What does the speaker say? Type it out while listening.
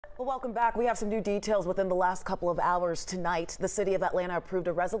Well, welcome back. We have some new details within the last couple of hours tonight. The city of Atlanta approved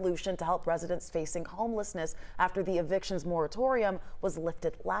a resolution to help residents facing homelessness after the evictions moratorium was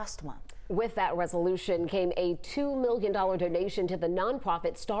lifted last month. With that resolution came a $2 million donation to the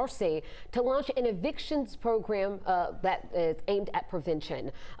nonprofit Star C to launch an evictions program that is aimed at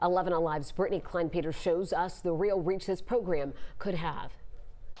prevention. 11 Alive's Brittany Klein-Peters shows us the real reach this program could have.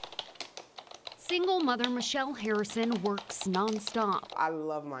 Single mother Michelle Harrison works nonstop. I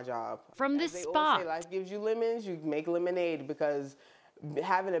love my job. From this spot, say, life gives you lemons, you make lemonade, because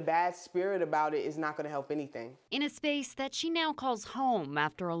having a bad spirit about it is not going to help anything. In a space that she now calls home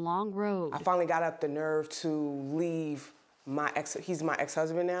after a long road. I finally got up the nerve to leave my ex. He's my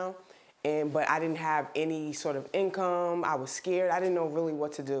ex-husband now, but I didn't have any sort of income. I was scared. I didn't know really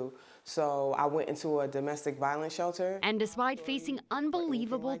what to do. So I went into a domestic violence shelter. And despite facing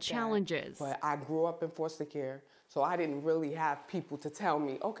unbelievable challenges. But I grew up in foster care, so I didn't really have people to tell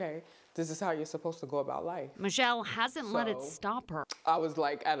me, okay, this is how you're supposed to go about life. Michelle hasn't let it stop her. I was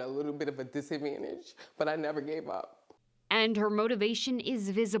like at a little bit of a disadvantage, but I never gave up. And her motivation is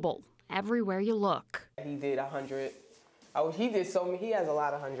visible everywhere you look. He did 100. He did so many. He has a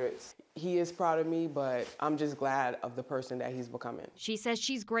lot of hundreds. He is proud of me, but I'm just glad of the person that he's becoming. She says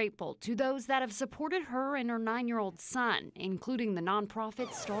she's grateful to those that have supported her and her 9-year-old son, including the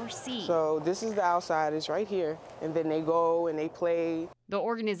nonprofit Star C. So this is the outside, it's right here. And then they go and they play. The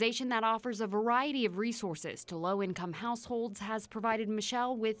organization that offers a variety of resources to low-income households has provided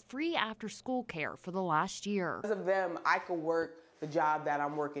Michelle with free after-school care for the last year. Because of them, I could work the job that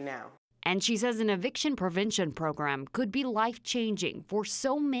I'm working now. And she says an eviction prevention program could be life-changing for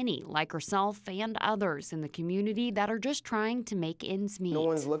so many like herself and others in the community that are just trying to make ends meet. No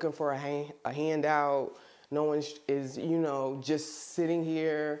one's looking for a handout. No one is, just sitting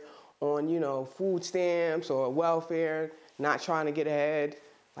here on, food stamps or welfare, not trying to get ahead.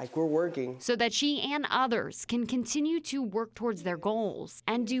 Like, we're working. So that she and others can continue to work towards their goals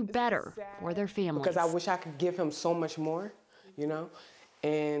and do better for their families. Because I wish I could give him so much more,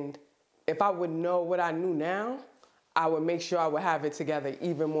 and if I would know what I knew now, I would make sure I would have it together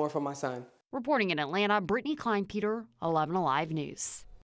even more for my son. Reporting in Atlanta, Brittany Klein-Peters, 11 Alive News.